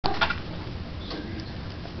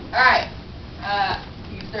Alright.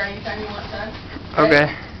 You can start anytime you want, son. Okay.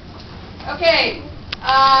 Okay.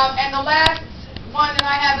 And the last one that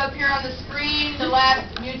I have up here on the screen, the last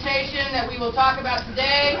mutation that we will talk about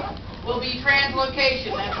today, will be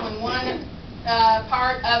translocation. That's when one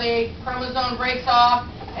part of a chromosome breaks off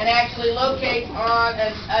and actually locates on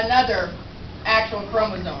another actual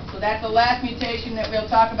chromosome. So that's the last mutation that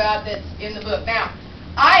we'll talk about that's in the book. Now,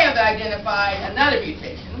 I have identified another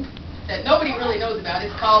mutation that nobody really knows about.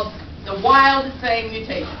 It's called the wild Thang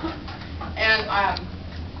mutation. And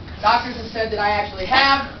doctors have said that I actually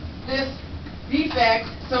have this defect,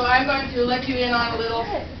 so I'm going to let you in on a little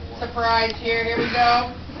surprise here. Here we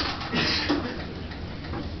go.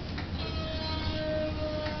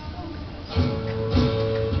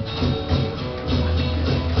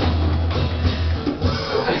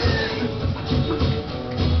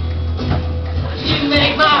 You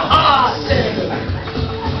make my heart sing.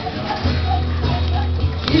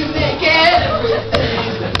 You make everything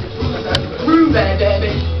groovy,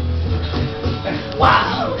 baby.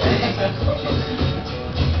 Wow.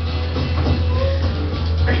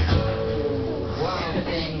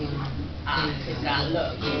 I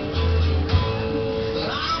love you.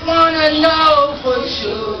 Wanna know for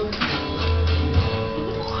sure.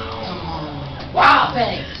 Wow,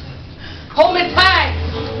 thanks. Hold me tight.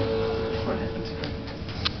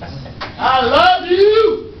 I love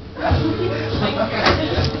you.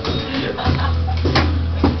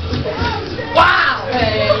 Wow,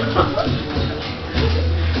 thanks.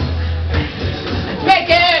 Make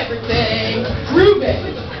everything groovy.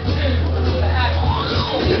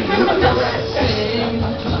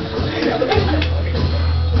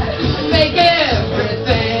 Make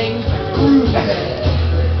everything groovy.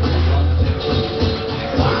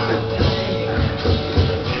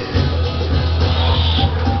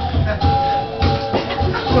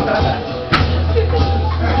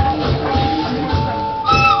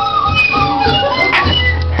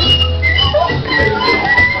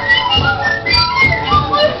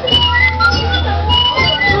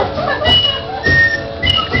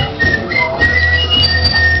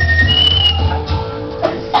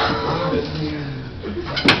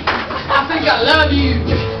 I love you.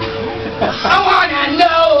 I wanna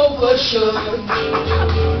know for sure.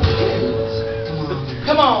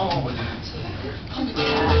 Come on.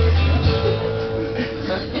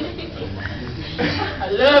 I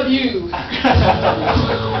love you.